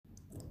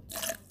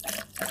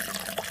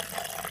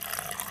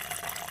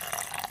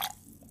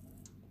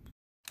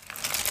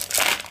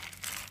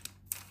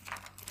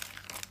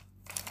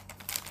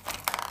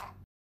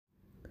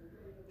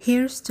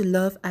Here's to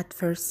love at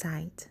first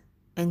sight,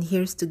 and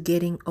here's to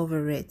getting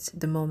over it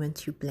the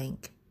moment you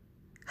blink.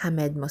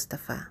 Hamed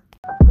Mustafa.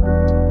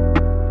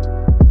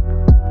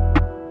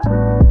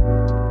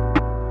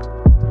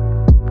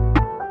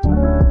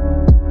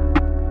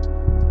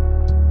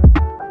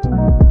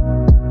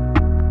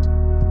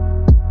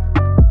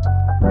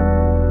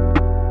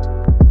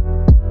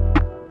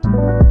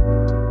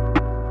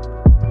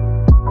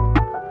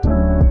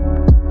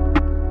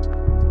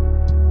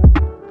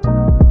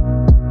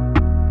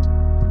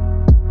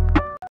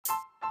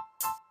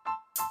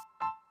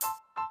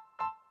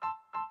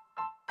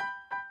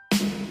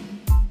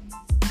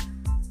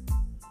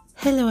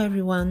 Hello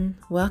everyone,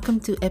 welcome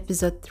to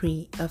episode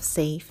 3 of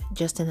Safe,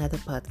 Just Another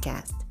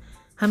Podcast.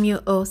 I'm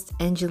your host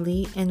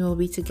Angelie and we'll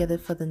be together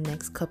for the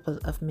next couple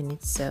of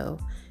minutes, so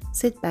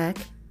sit back,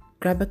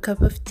 grab a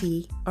cup of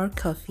tea or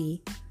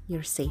coffee,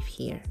 you're safe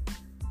here.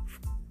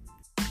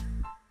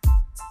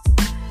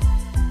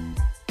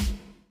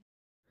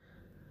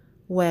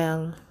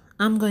 Well,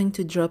 I'm going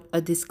to drop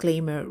a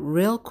disclaimer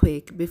real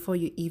quick before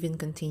you even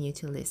continue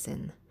to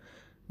listen.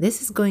 This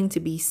is going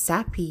to be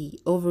sappy,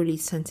 overly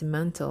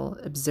sentimental,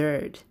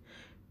 absurd,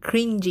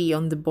 cringy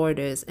on the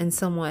borders, and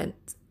somewhat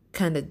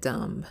kind of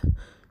dumb.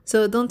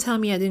 So don't tell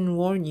me I didn't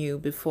warn you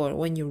before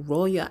when you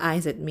roll your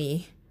eyes at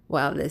me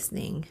while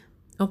listening.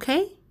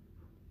 Okay?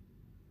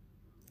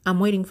 I'm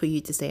waiting for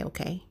you to say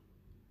okay.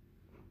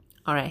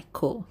 Alright,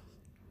 cool.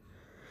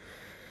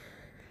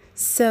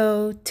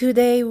 So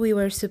today we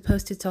were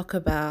supposed to talk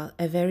about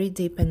a very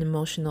deep and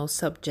emotional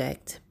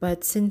subject,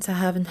 but since I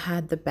haven't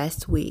had the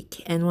best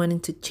week and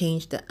wanted to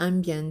change the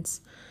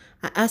ambience,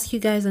 I asked you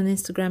guys on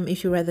Instagram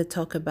if you rather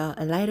talk about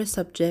a lighter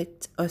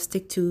subject or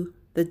stick to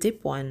the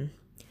deep one.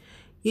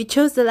 You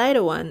chose the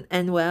lighter one,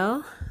 and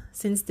well,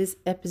 since this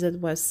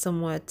episode was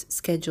somewhat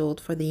scheduled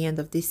for the end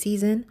of this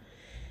season,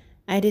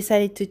 I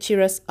decided to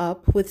cheer us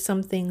up with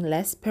something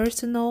less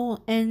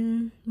personal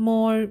and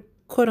more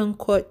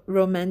quote-unquote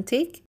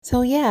romantic.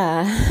 So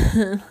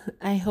yeah,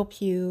 I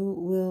hope you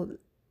will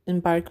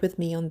embark with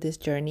me on this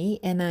journey,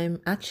 and I'm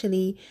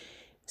actually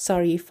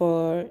sorry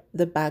for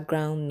the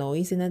background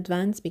noise in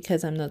advance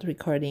because I'm not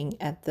recording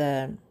at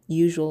the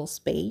usual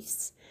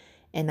space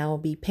and I will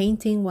be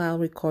painting while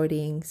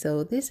recording.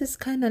 So this is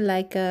kind of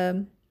like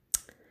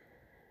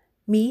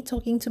me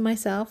talking to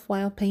myself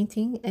while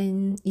painting,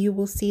 and you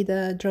will see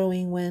the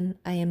drawing when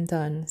I am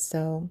done.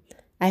 So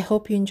I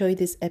hope you enjoy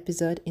this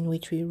episode in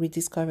which we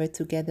rediscover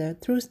together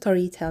through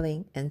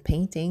storytelling and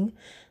painting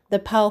the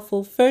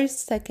powerful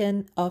first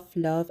second of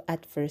love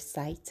at first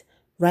sight,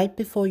 right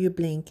before you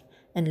blink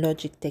and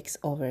logic takes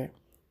over.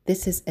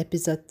 This is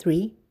episode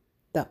 3,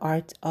 The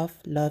Art of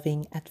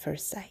Loving at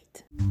First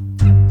Sight.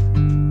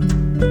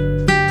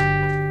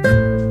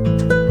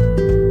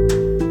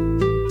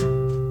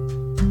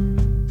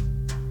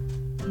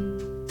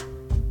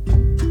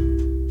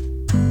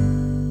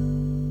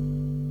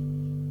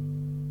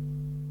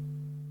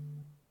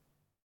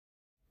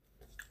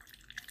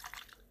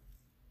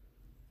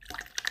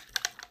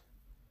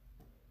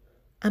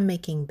 I'm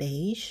making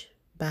beige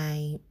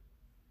by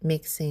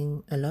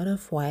mixing a lot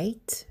of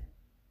white,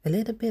 a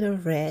little bit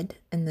of red,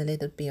 and a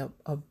little bit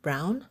of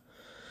brown.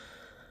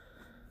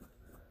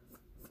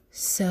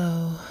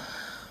 So,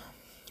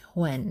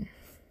 when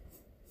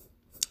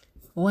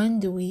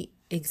do we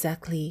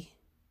exactly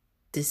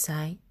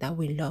decide that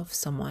we love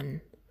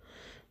someone?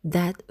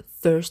 That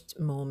first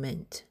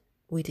moment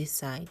we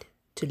decide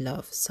to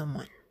love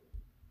someone.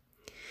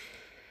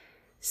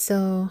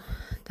 So,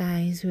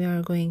 guys, we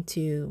are going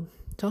to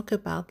talk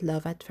about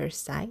love at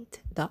first sight,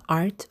 the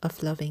art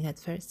of loving at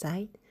first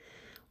sight,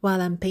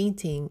 while I'm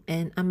painting.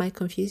 And I might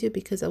confuse you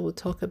because I will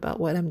talk about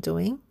what I'm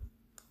doing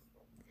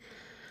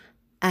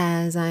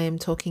as I am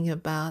talking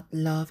about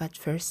love at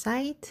first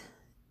sight.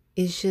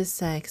 It's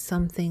just like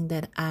something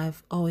that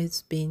I've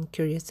always been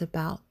curious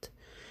about.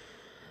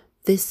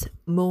 This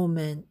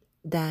moment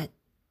that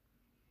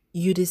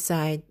you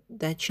decide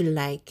that you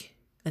like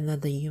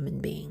another human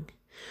being.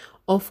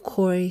 Of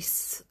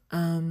course,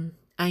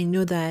 I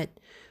know that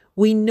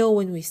we know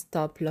when we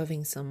stop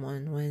loving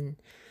someone, when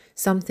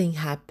something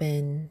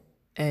happened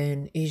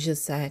and it's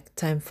just like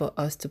time for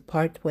us to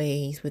part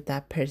ways with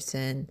that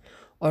person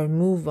or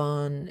move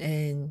on.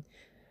 And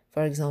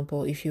for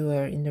example, if you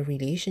are in a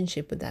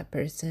relationship with that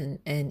person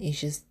and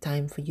it's just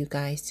time for you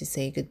guys to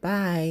say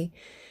goodbye,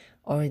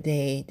 or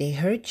they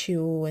hurt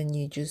you and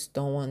you just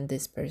don't want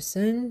this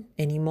person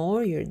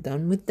anymore, you're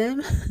done with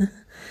them.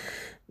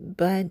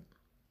 But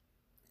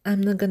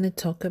I'm not gonna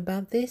talk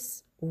about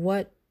this.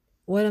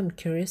 What I'm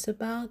curious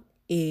about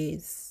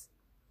is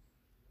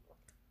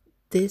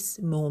this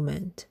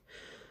moment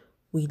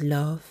we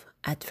love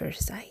at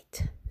first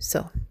sight.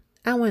 So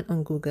I went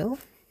on Google.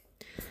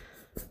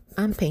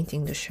 I'm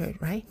painting the shirt,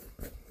 right?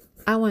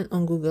 I went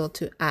on Google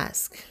to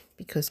ask,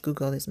 because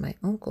Google is my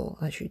uncle,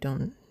 as you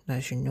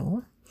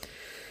know.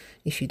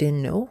 If you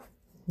didn't know,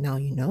 now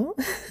you know.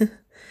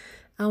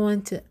 I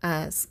want to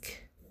ask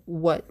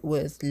what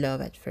was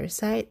love at first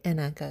sight,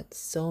 and I got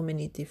so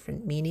many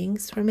different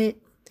meanings from it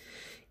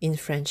in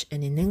French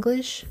and in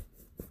English.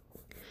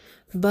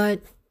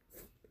 But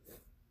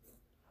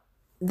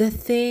The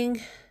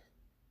thing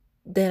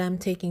that I'm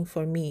taking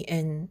for me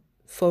and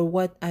for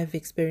what I've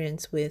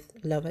experienced with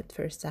love at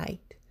first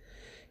sight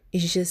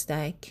is just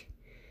like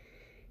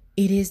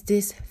it is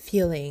this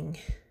feeling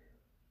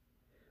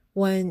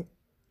when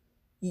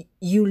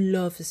you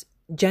love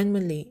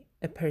genuinely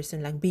a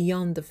person, like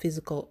beyond the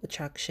physical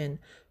attraction,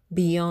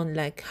 beyond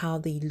like how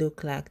they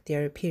look, like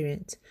their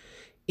appearance,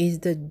 is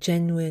the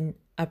genuine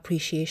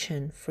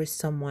appreciation for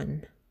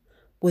someone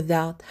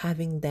without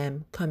having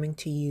them coming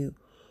to you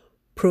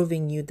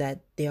proving you that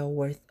they are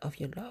worth of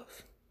your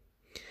love.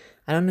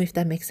 I don't know if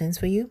that makes sense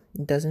for you.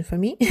 It doesn't for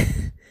me.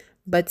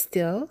 But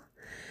still,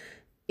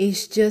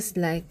 it's just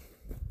like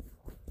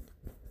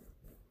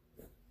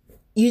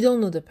you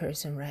don't know the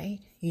person, right?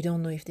 You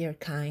don't know if they're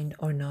kind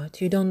or not.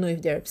 You don't know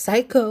if they're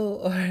psycho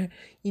or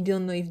you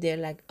don't know if they're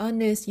like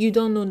honest. You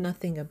don't know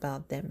nothing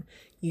about them.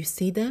 You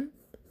see them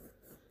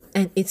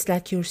and it's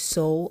like your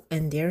soul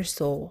and their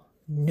soul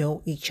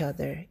know each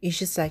other. It's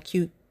just like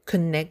you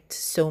connect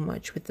so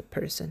much with the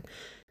person.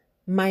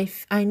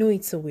 I know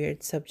it's a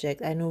weird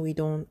subject. I know we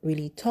don't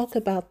really talk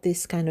about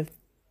this kind of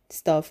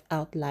stuff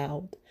out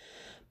loud.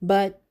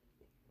 But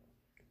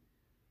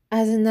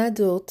as an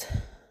adult,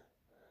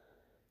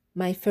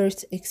 my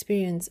first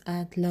experience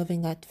at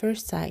loving at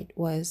first sight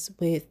was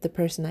with the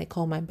person I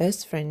call my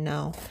best friend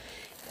now.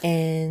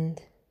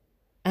 And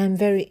I'm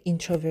very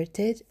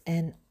introverted.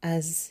 And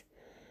as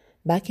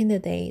back in the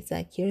days,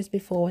 like years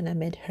before when I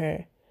met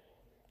her,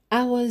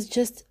 I was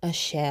just a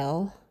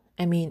shell.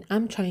 I mean,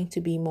 I'm trying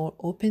to be more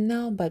open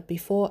now, but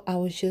before I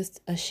was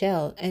just a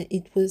shell. And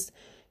it was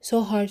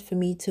so hard for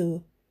me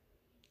to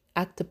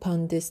act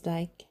upon this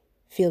like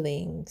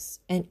feelings.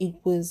 And it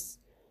was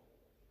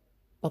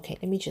okay,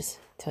 let me just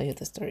tell you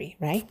the story,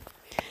 right?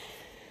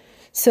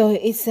 So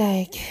it's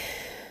like,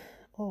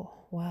 oh,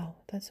 wow,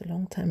 that's a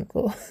long time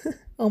ago,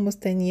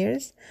 almost 10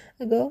 years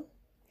ago.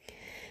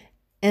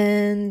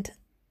 And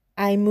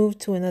I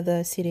moved to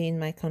another city in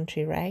my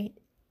country, right?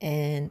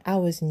 And I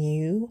was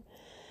new.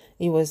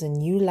 It was a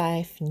new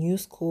life, new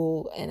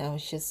school. And I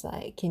was just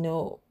like,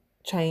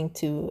 trying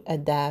to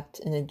adapt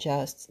and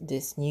adjust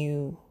this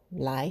new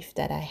life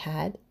that I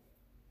had.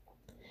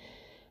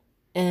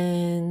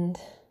 And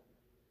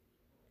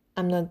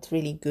I'm not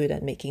really good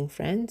at making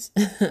friends.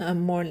 I'm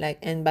more like,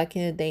 and back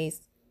in the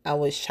days, I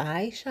was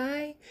shy.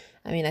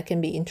 I mean, I can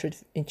be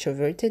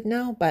introverted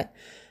now, but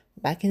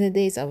back in the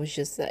days, I was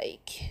just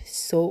like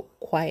so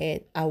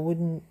quiet. I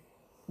wouldn't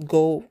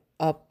go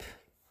up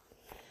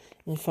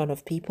in front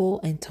of people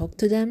and talk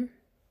to them.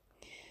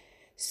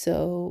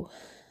 So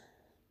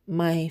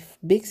my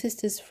big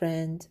sister's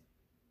friend,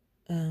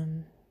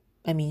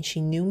 I mean, she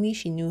knew me.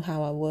 She knew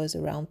how I was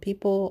around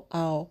people,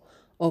 how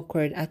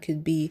awkward I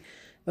could be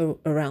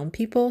around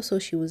people. So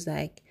she was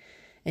like,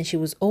 and she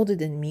was older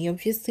than me,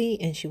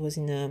 obviously, and she was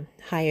in a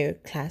higher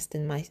class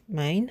than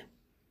mine.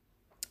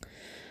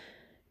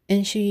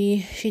 And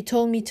she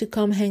told me to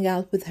come hang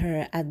out with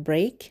her at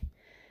break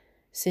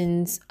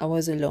since I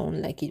was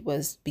alone. Like it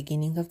was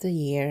beginning of the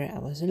year, I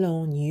was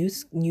alone,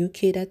 new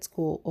kid at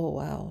school. Oh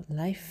wow,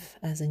 life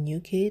as a new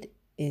kid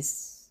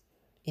is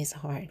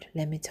hard,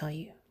 let me tell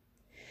you.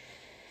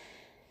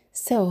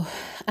 So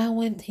I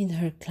went in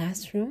her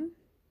classroom,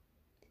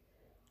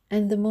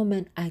 and the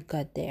moment I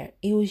got there,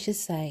 it was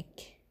just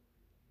like,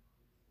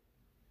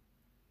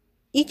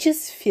 you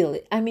just feel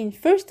it. I mean,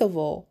 first of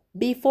all,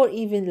 before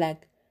even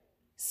like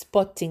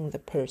spotting the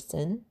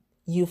person,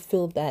 you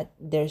feel that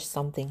there's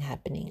something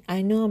happening.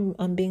 I know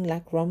I'm being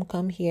like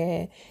rom-com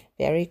here,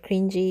 very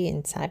cringy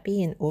and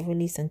sappy and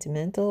overly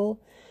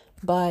sentimental,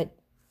 but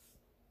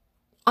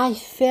I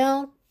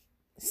felt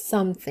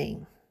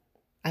something.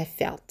 I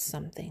felt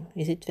something.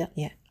 Is it felt?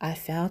 Yeah, I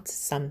felt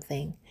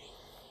something.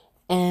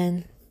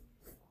 And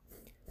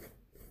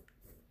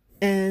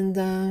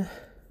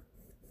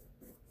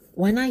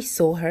when I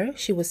saw her,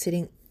 she was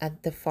sitting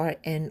at the far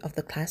end of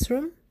the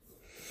classroom.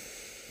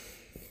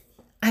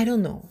 I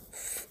don't know.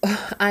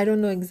 I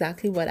don't know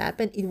exactly what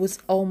happened. It was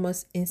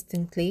almost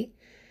instantly.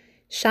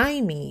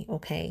 Shy me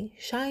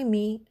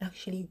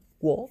actually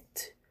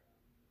walked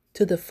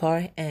to the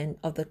far end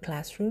of the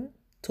classroom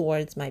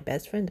towards my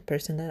best friend, the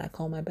person that I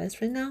call my best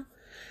friend now.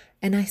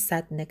 And I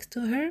sat next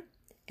to her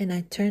and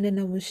I turned and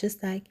I was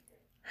just like,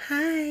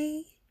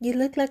 hi, you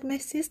look like my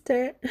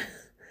sister.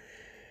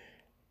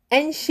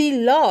 And she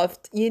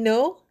laughed.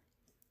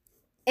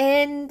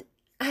 And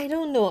I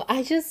don't know,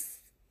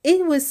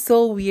 it was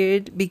so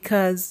weird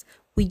because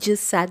we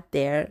just sat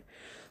there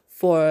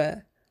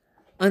for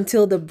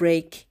until the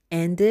break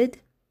ended.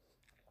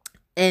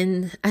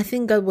 And I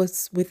think God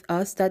was with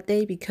us that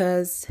day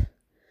because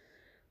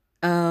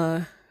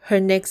her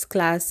next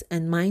class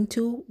and mine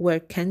too were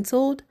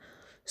canceled.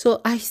 So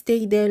I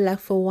stayed there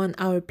like for 1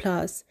 hour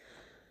plus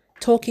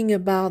talking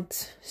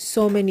about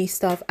so many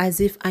stuff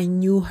as if I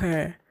knew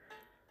her.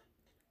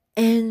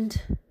 And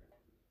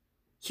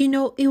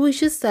it was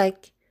just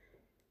like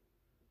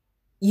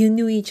you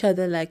knew each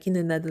other like in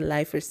another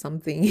life or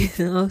something,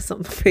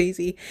 some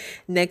crazy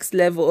next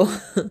level.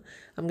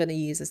 I'm gonna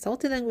use a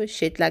salty language,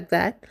 shit like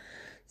that.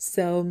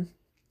 So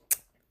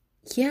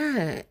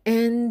yeah,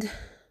 and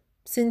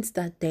since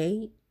that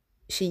day,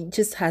 she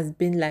just has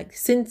been like,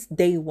 since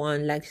day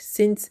one, like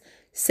since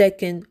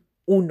second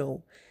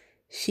uno,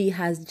 she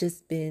has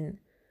just been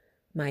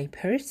my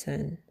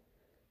person.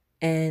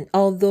 And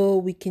although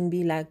we can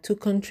be like two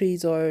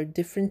countries or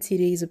different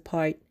cities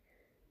apart,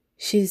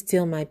 she's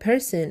still my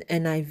person,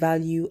 and I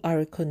value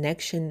our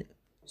connection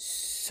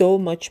so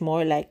much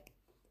more. Like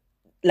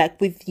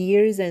with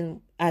years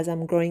and as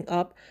I'm growing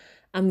up,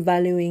 I'm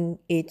valuing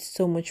it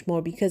so much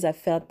more because I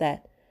felt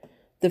that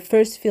the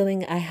first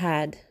feeling I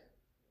had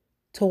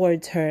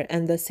towards her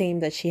and the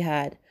same that she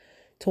had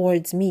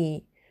towards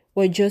me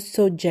were just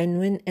so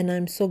genuine, and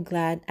I'm so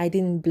glad I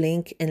didn't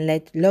blink and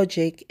let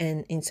logic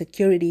and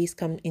insecurities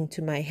come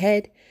into my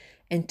head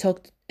and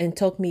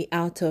talk me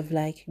out of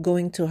like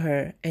going to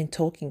her and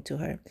talking to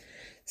her.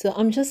 So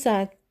I'm just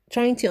like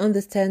trying to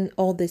understand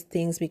all these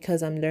things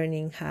because I'm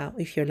learning how,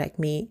 if you're like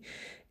me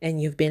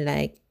and you've been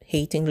like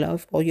hating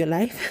love all your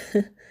life,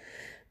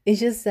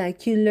 it's just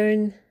like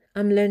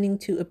I'm learning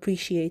to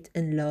appreciate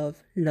and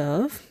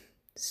love.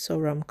 So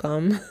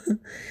rom-com.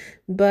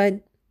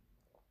 But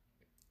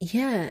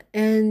yeah,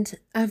 and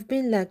I've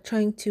been like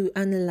trying to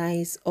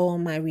analyze all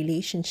my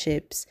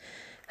relationships,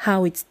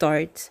 how it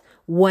starts,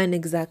 when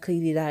exactly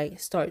did I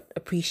start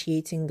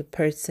appreciating the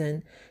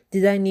person?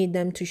 Did I need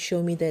them to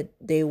show me that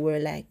they were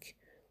like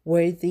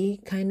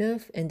worthy, kind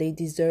of, and they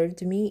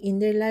deserved me in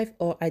their life,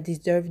 or I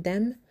deserved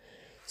them?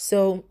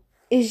 So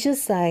it's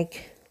just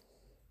like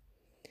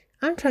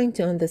I'm trying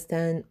to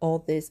understand all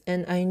this,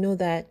 and I know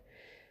that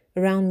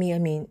around me, I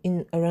mean,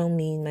 in around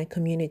me in my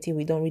community,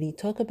 we don't really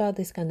talk about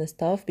this kind of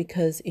stuff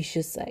because it's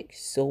just like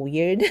so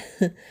weird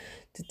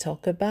to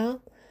talk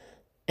about.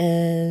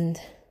 And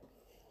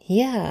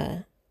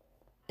yeah,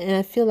 and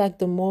I feel like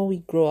the more we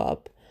grow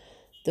up,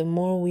 the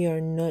more we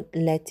are not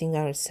letting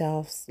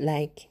ourselves,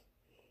 like,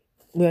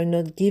 we are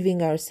not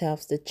giving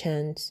ourselves the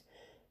chance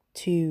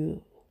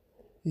to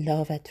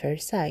love at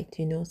first sight,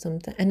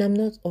 sometimes. And I'm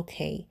not,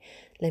 okay,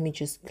 let me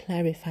just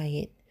clarify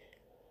it.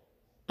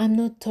 I'm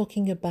not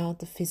talking about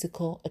the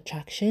physical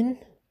attraction.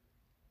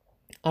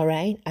 All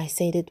right, I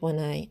said it when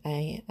I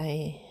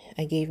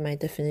gave my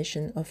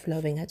definition of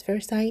loving at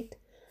first sight.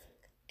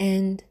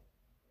 And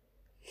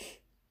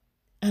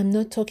I'm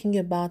not talking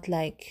about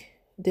like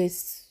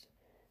this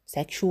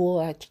sexual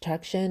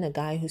attraction, a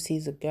guy who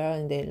sees a girl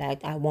and they're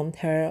like, I want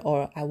her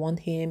or I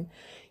want him.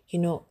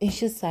 It's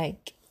just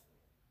like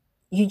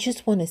you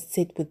just want to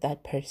sit with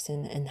that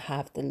person and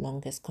have the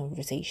longest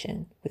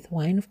conversation with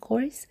wine, of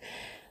course.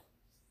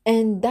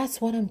 And that's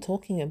what I'm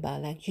talking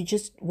about. Like, you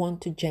just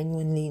want to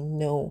genuinely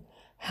know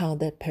how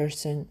that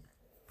person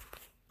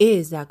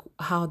is, like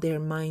how their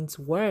minds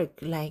work.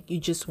 Like, you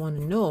just want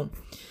to know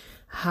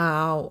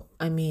how,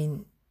 I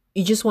mean,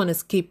 you just want to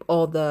skip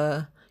all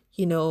the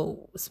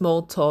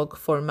small talk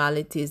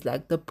formalities,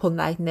 like the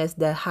politeness,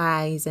 the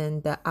highs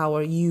and the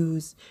our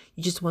use.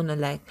 You just want to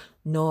like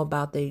know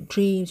about their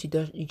dreams. You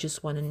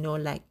just want to know,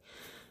 like,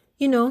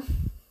 you know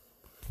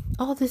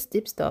all this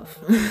deep stuff.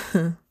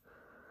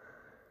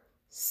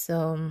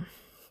 So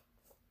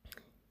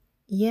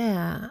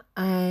yeah,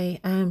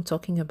 I am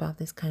talking about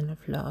this kind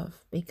of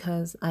love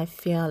because I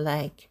feel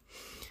like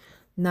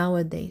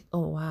nowadays,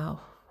 oh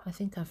wow, I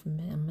think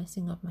I'm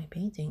messing up my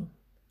painting.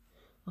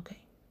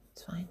 Okay,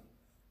 it's fine.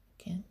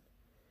 Can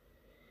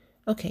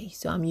Okay,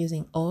 so I'm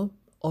using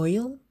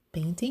oil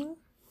painting,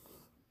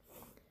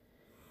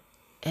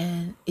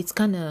 and it's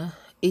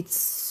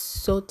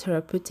so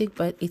therapeutic,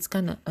 but it's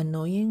kind of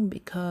annoying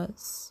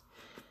because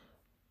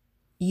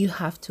you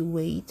have to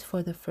wait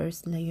for the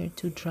first layer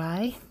to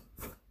dry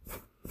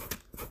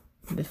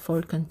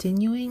before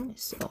continuing.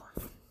 So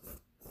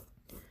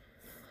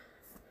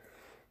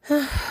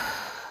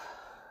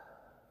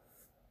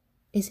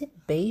is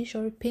it beige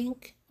or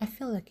pink? I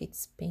feel like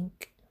it's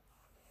pink.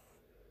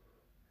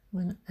 I'm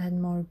gonna add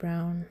more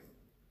brown.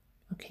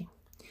 Okay,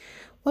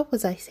 what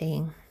was I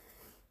saying?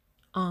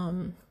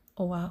 Oh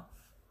wow,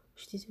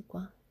 je disais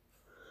quoi?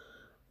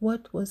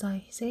 What was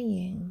I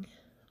saying?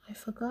 I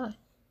forgot.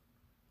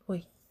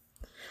 Wait.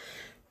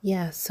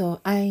 Yeah, so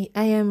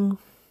I'm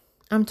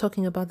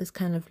talking about this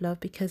kind of love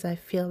because I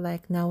feel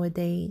like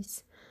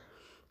nowadays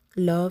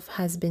love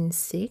has been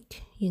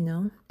sick,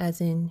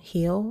 as in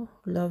heal.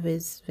 Love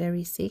is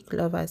very sick.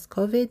 Love has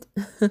COVID.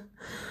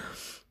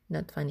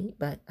 Not funny,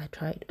 but I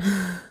tried.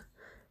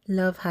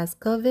 Love has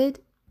COVID.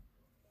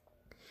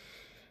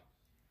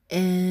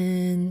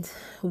 And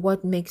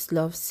what makes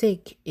love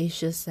sick is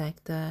just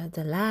like the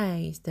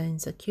lies, the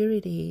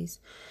insecurities,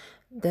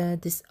 the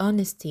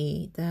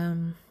dishonesty,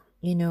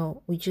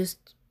 we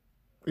just,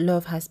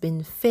 love has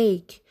been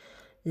fake.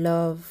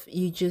 Love,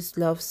 you just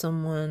love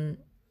someone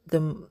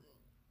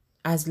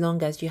as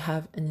long as you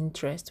have an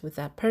interest with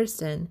that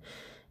person.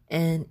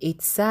 And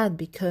it's sad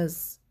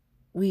because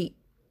we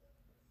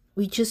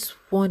just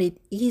want it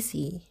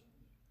easy.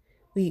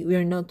 We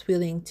are not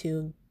willing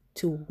to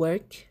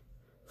work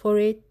for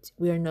it.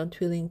 We are not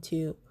willing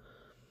to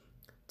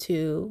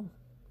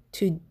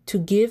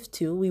give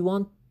to. We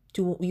want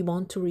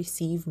to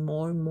receive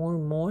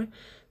more,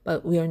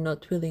 but we are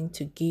not willing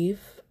to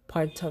give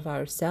part of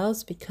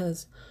ourselves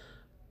because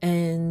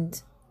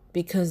And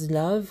because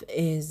love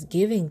is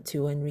giving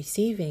to and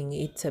receiving,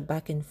 it's a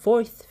back and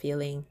forth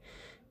feeling.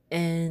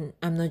 And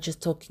I'm not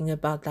just talking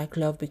about like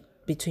love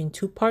between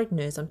two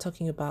partners, I'm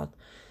talking about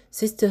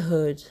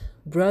sisterhood,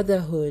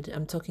 brotherhood,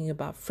 I'm talking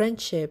about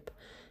friendship,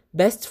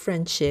 best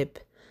friendship.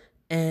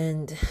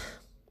 And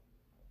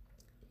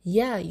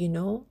yeah,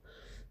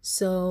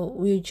 so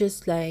we're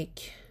just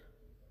like,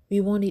 we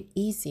want it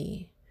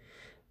easy.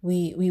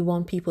 We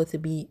want people to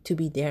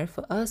be there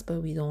for us,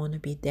 but we don't want to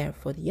be there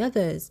for the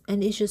others.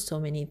 And it's just so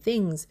many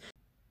things.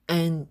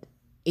 And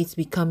it's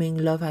becoming,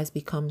 love has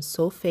become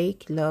so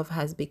fake. Love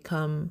has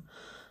become,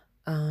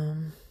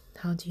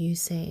 how do you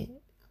say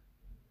it?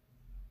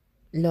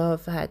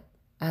 Love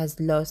has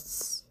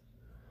lost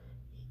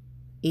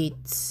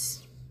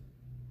its,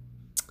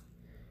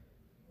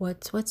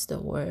 what's the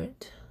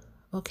word?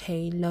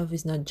 Okay, love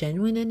is not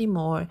genuine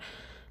anymore.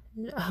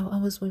 I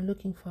was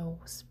looking for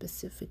a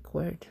specific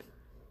word.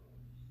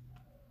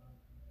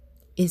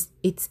 Is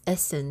its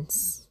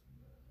essence,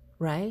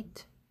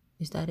 right?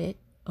 Is that it?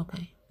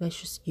 Okay, let's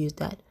just use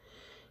that.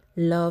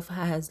 Love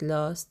has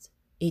lost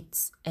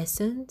its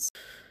essence.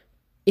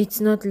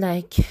 It's not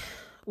like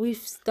we've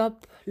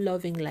stopped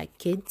loving like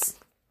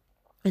kids.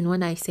 And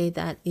when I say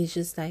that, it's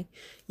just like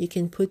you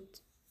can put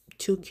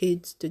two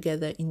kids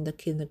together in the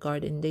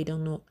kindergarten. They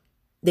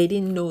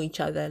didn't know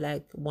each other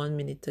like 1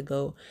 minute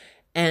ago.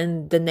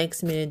 And the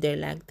next minute they're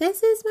like,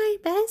 this is my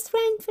best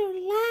friend for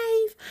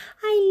life.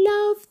 I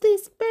love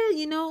this bird.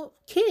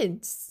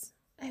 Kids.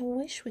 I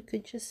wish we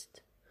could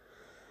just,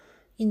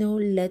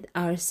 let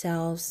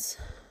ourselves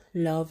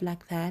love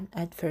like that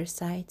at first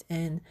sight.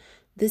 And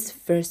this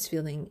first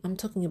feeling, I'm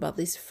talking about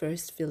this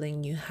first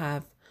feeling you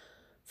have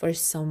for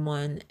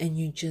someone, and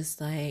you just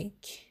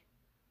like,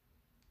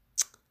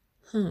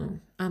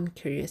 I'm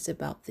curious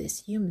about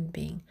this human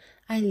being.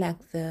 I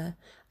like their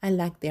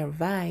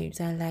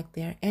vibes, I like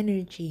their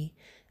energy.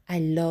 I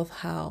love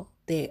how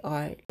they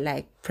are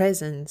like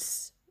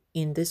presence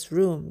in this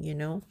room.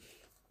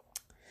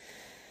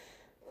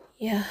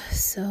 Yeah,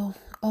 so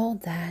all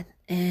that.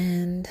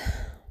 And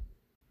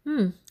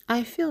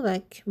I feel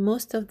like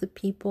most of the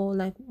people,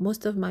 like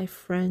most of my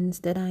friends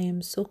that I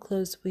am so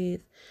close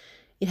with,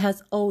 it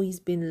has always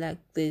been like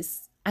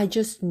this. I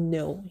just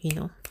know,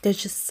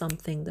 there's just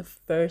something the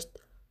first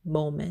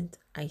moment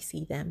I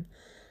see them,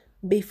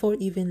 before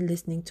even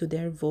listening to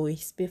their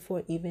voice,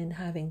 before even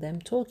having them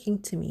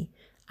talking to me,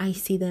 I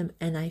see them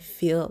and I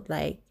feel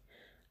like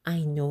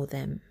I know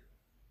them,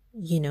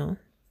 you know?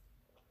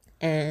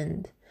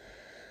 And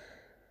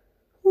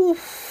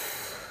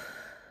oof,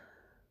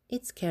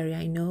 it's scary.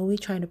 I know we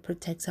try to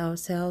protect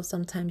ourselves.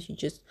 Sometimes you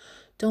just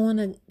don't want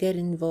to get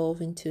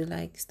involved into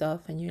like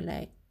stuff, and you're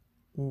like,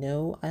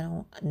 no, I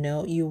don't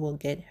know, you will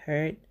get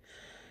hurt.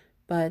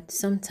 But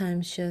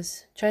sometimes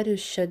just try to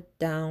shut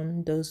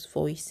down those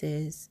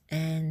voices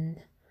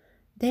and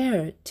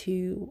dare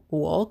to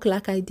walk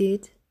like I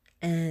did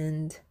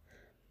and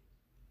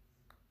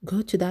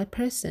go to that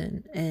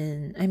person.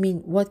 And I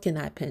mean, what can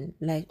happen?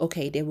 Like,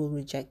 okay, they will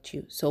reject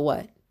you. So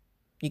what?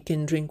 You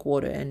can drink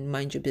water and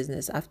mind your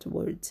business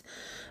afterwards.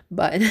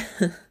 But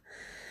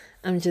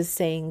I'm just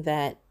saying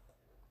that,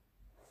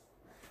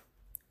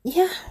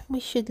 yeah, we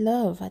should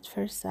love at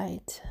first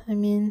sight. I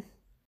mean,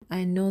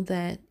 I know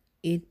that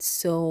it's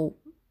so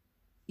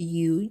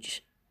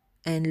huge,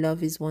 and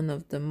love is one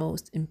of the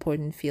most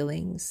important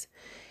feelings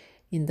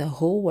in the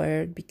whole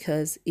world,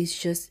 because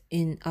it's just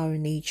in our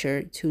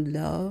nature to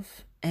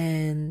love.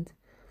 And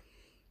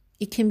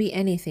it can be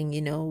anything,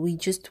 we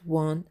just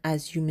want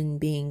as human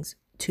beings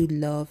to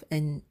love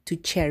and to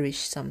cherish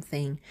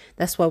something.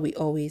 That's why we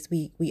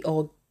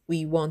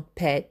want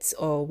pets,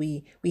 or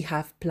we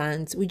have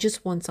plants. We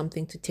just want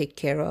something to take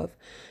care of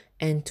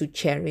and to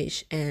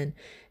cherish. And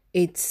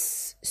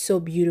it's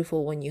so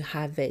beautiful when you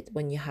have it,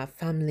 when you have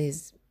family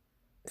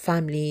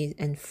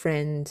and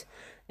friend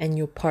and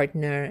your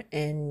partner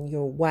and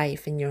your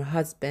wife and your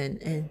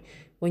husband, and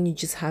when you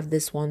just have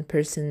this one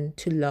person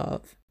to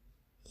love.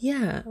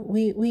 Yeah,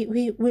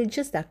 we're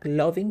just like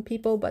loving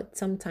people, but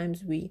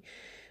sometimes we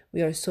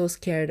are so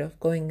scared of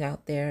going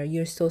out there.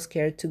 You're so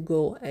scared to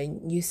go,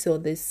 and you saw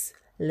this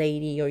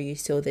lady or you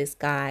saw this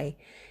guy,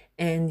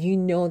 and you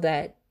know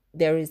that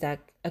there is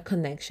like a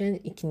connection.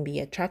 It can be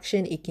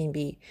attraction, it can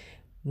be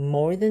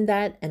more than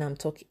that. And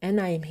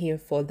I am here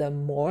for the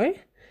more,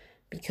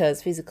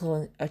 because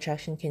physical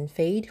attraction can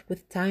fade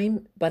with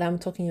time, but I'm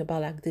talking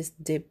about like this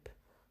deep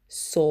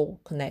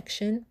soul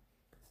connection.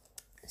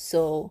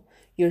 So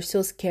you're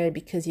so scared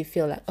because you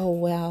feel like, oh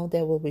wow,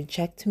 they will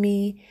reject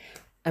me.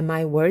 Am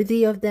I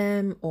worthy of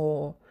them?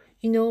 Or,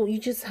 you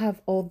just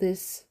have all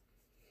this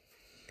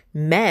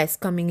mess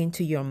coming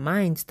into your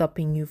mind,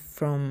 stopping you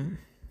from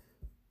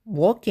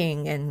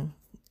walking and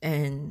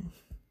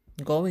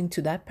going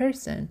to that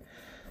person.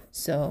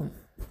 So,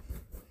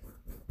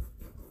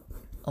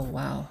 oh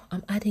wow,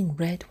 I'm adding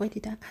red. Why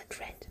did I add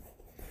red?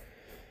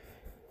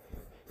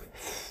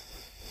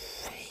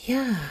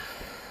 Yeah,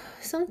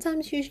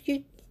 sometimes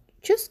you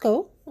just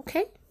go,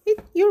 okay?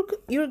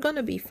 You're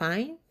gonna be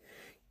fine.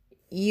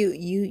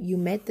 You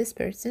met this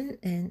person,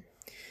 and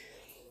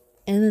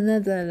And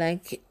another,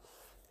 like,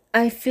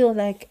 I feel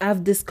like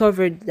I've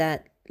discovered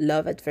that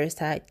love at first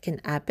sight can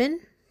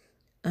happen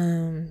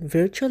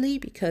virtually,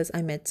 because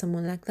I met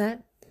someone like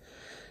that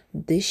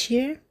this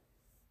year.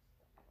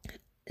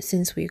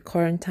 Since we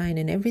quarantine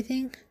and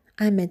everything,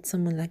 I met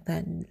someone like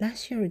that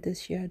last year or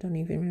this year, I don't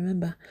even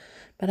remember.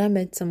 But I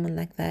met someone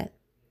like that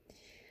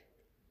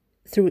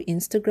through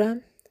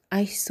Instagram.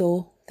 I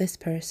saw this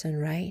person,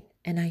 right?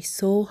 And I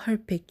saw her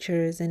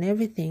pictures and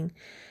everything.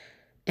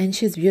 And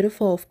she's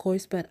beautiful, of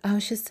course, but I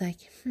was just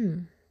like,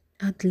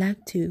 I'd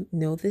like to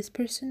know this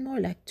person more,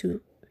 like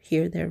to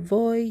hear their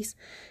voice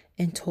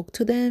and talk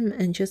to them.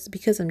 And just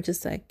because I'm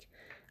just like,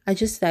 I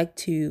just like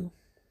to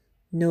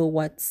know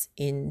what's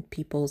in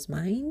people's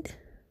minds.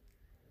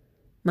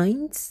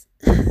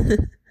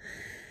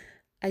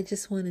 I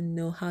just want to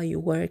know how you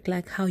work,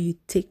 like how you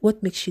take,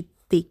 what makes you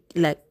think,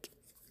 like,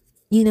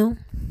 you know,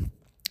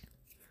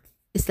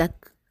 it's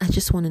like, I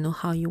just want to know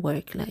how you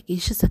work. Like,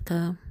 it's just like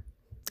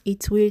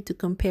it's weird to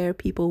compare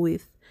people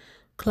with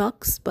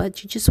clocks,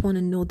 but you just want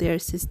to know their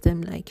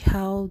system, like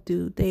how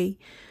do they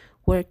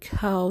work,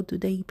 how do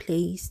they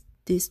place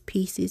these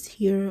pieces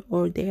here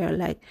or there,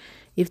 like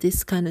if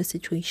this kind of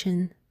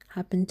situation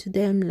happened to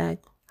them,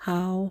 like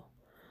how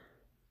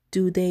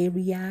do they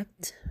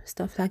react,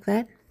 stuff like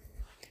that.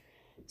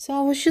 So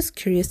I was just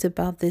curious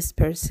about this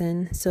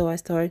person. So I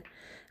started,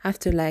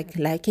 after like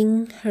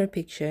liking her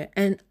picture,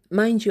 and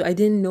mind you, I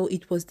didn't know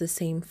it was the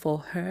same for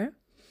her.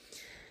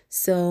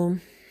 So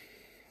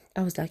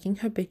I was liking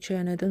her picture,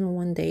 and I don't know,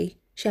 one day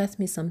she asked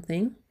me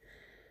something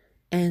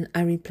and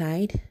I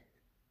replied.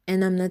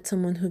 And I'm not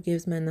someone who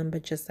gives my number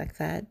just like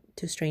that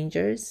to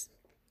strangers.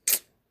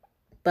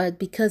 But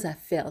because I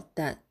felt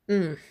that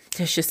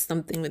there's just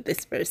something with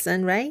this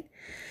person, right?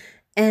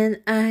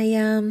 And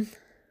I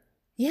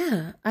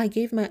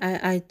gave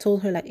I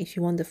told her, like, if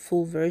you want the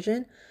full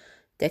version,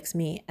 text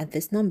me at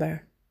this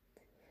number.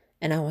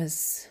 And I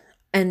was,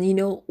 and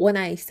when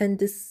I sent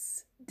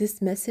this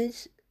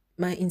message,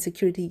 my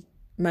insecurities,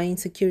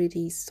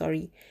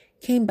 sorry,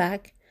 came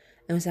back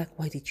and was like,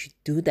 why did you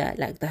do that?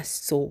 Like, that's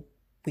so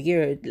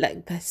weird.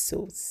 Like, that's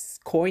so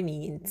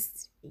corny. And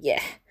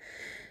yeah.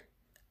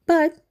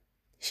 But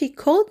she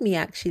called me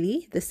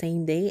actually the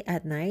same day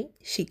at night.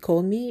 She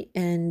called me,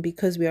 and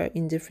because we are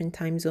in different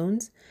time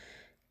zones,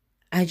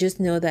 I just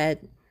know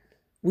that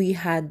we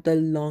had the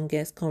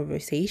longest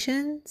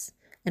conversations,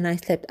 and I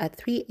slept at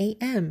 3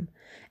 a.m.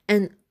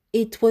 And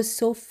it was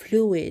so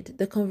fluid.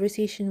 The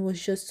conversation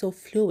was just so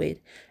fluid.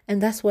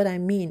 And that's what I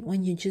mean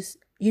when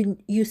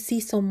you see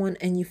someone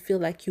and you feel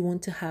like you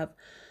want to have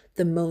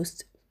the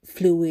most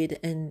fluid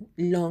and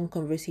long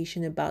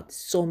conversation about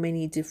so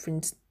many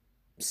different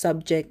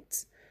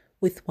subjects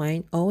with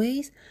wine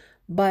always,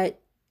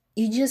 but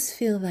you just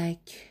feel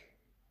like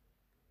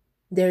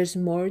there's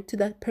more to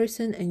that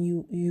person, and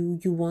you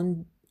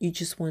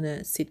just want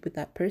to sit with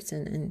that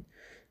person,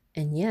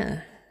 and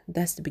yeah,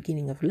 that's the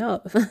beginning of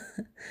love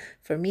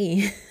for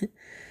me.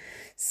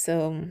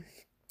 So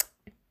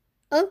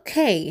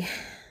okay,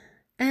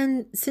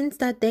 and since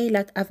that day,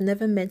 like, I've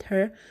never met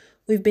her.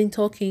 We've been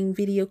talking,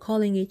 video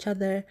calling each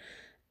other,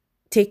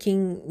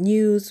 taking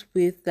news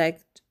with,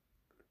 like,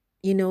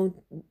 you know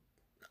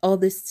all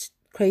these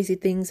crazy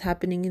things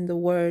happening in the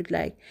world,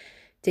 like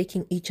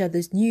taking each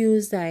other's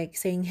news, like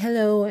saying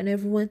hello and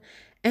everyone.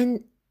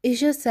 And it's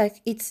just like,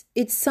 it's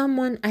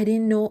someone I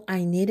didn't know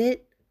I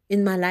needed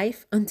in my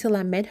life until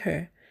I met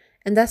her.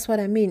 And that's what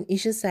I mean.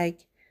 It's just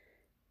like,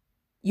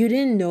 you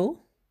didn't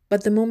know,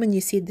 but the moment you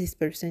see this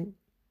person,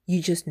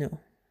 you just know.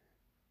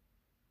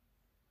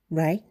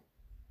 Right?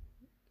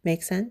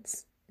 Make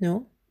sense?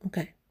 No?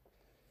 Okay.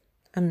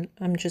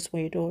 I'm just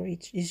weird, or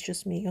it's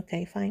just me.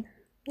 Okay, fine.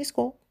 It's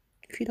cool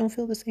if you don't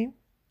feel the same.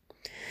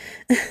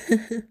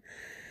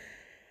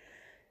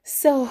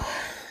 So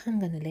I'm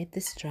gonna let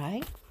this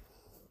dry.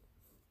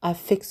 By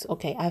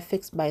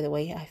the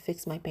way, I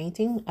fixed my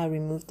painting. I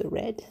removed the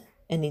red,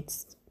 and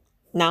it's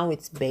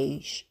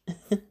beige.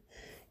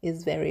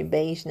 It's very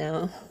beige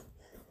now.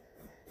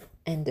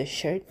 And the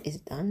shirt is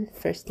done.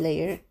 First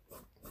layer.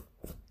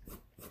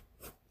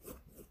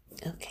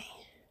 Okay.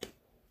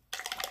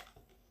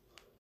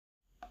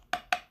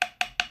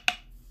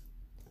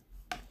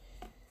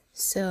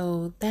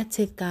 So that's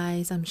it,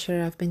 guys. I'm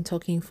sure I've been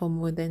talking for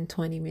more than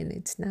 20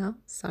 minutes now.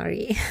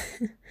 Sorry.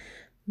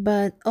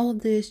 But all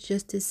this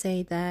just to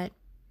say that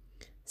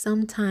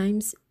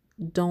sometimes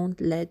don't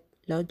let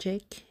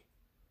logic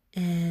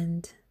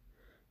and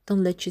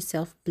don't let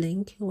yourself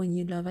blink when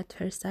you love at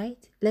first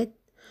sight.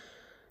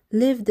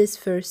 Live this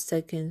first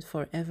second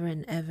forever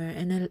and ever,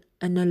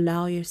 and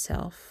allow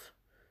yourself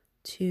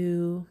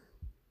to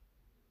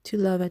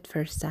love at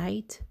first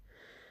sight.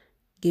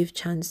 Give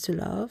chance to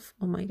love.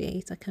 Oh my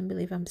days, I can't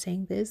believe I'm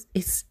saying this.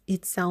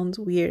 It sounds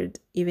weird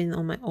even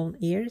on my own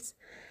ears,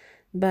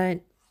 but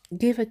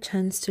give a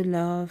chance to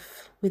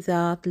love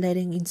without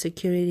letting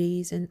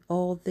insecurities and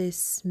all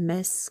this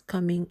mess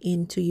coming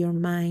into your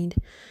mind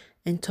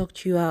and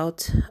talk you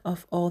out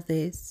of all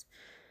this.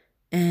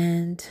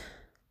 And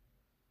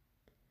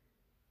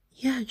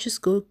yeah,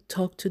 just go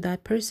talk to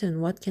that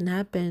person. What can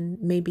happen?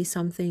 Maybe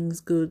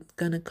something's good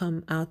gonna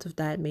come out of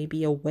that.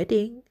 Maybe a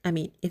wedding. I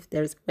mean, if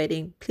there's a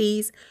wedding,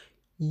 please,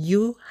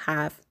 you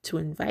have to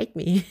invite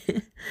me.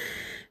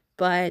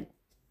 But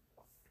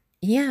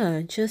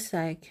yeah, just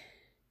like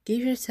give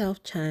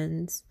yourself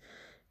chance.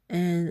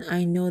 And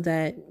I know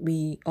that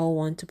we all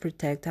want to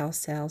protect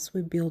ourselves.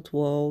 We build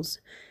walls.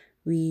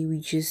 We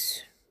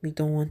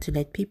don't want to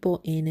let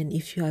people in. And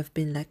if you have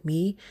been like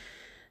me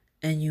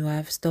and you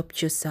have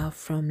stopped yourself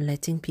from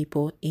letting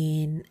people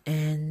in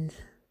and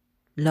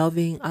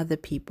loving other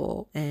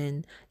people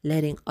and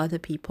letting other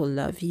people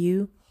love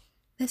you,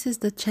 this is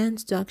the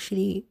chance to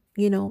actually,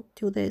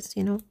 do this,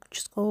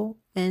 just go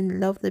and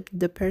love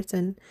the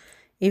person.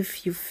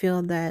 If you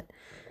feel that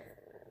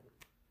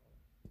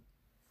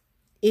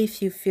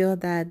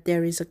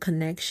there is a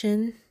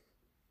connection,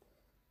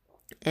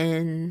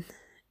 and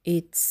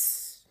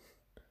it's,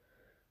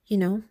 you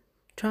know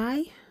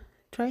try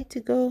to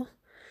go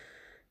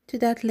to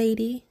that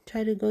lady,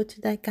 try to go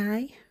to that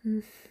guy.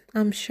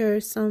 I'm sure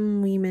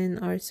some women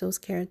are so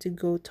scared to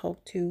go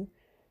talk to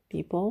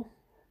people.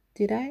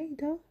 Did I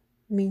though?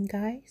 I mean,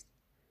 guys.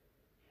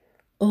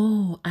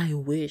 Oh, I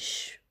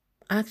wish.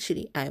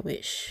 Actually, I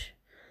wish.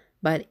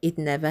 But it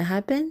never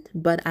happened.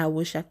 But I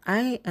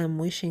am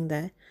wishing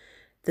that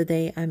the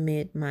day I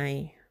meet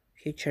my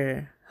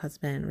future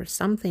husband or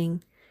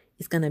something,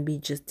 it's gonna be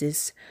just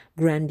this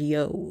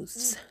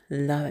grandiose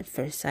love at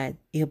first sight.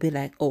 You'll be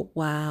like, oh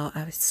wow,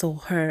 I saw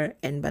her,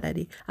 and but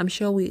I'm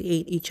sure we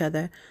ate each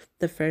other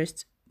the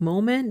first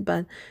moment,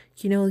 but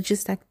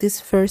just like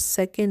this first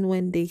second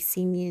when they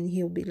see me, and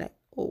he'll be like,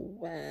 oh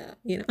wow.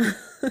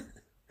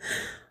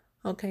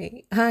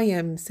 Okay, I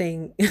am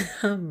saying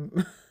oh,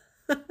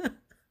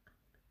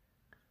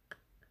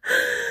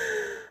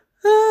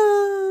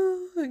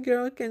 a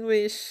girl can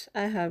wish.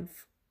 I have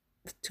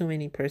too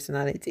many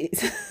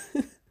personalities.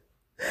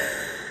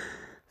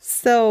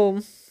 So,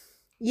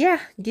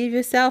 yeah, give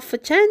yourself a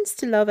chance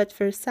to love at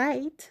first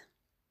sight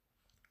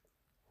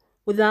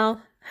without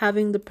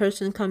having the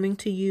person coming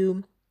to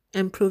you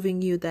and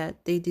proving you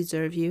that they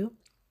deserve you.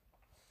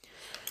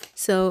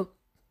 So,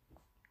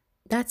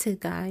 that's it,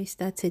 guys.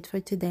 That's it for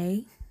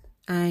today.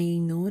 I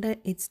know that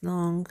it's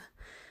long.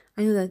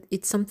 I know that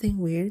it's something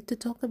weird to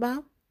talk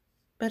about,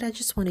 but I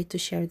just wanted to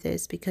share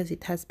this because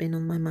it has been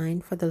on my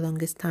mind for the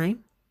longest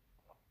time.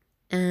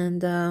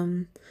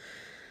 And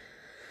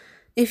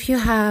if you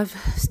have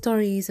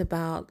stories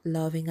about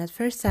loving at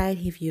first sight,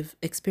 if you've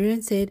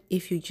experienced it,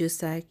 if you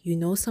just like,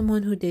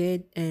 someone who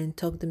did and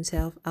talked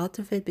themselves out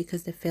of it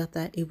because they felt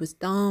that it was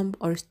dumb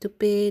or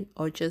stupid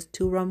or just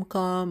too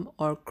rom-com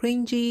or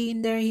cringy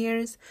in their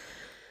ears,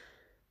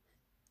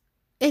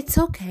 it's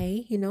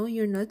okay.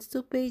 You're not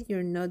stupid,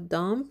 you're not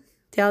dumb.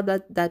 Tell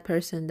that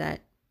person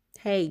that,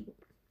 hey,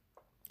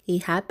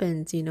 it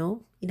happens.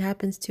 It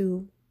happens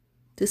to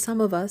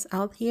some of us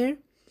out here.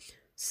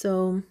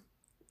 So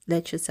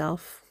let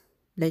yourself,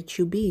 let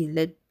you be,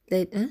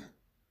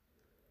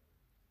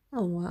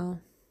 oh wow,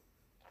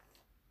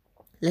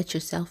 let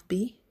yourself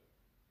be.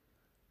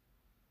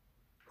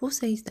 Who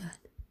says that?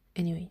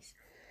 Anyways,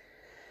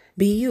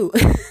 be you.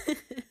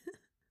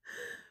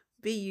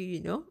 Be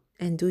you,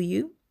 and do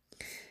you,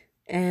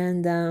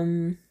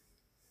 and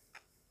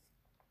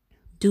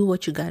do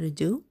what you gotta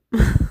do.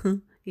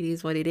 It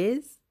is what it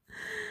is.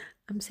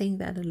 I'm saying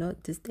that a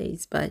lot these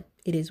days, but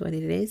it is what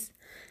it is.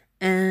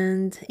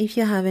 And if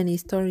you have any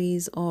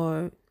stories,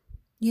 or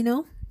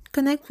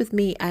connect with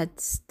me at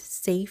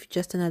Safe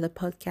Just Another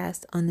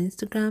Podcast on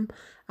Instagram.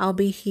 I'll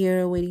be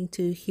here waiting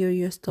to hear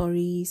your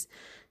stories,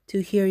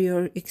 to hear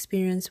your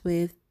experience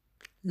with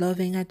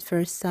loving at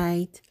first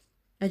sight.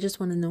 I just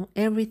want to know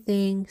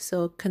everything.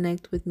 So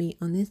connect with me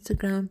on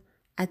Instagram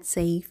at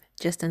Safe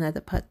Just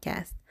Another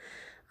Podcast.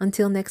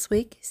 Until next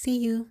week, see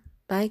you.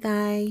 Bye,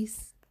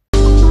 guys.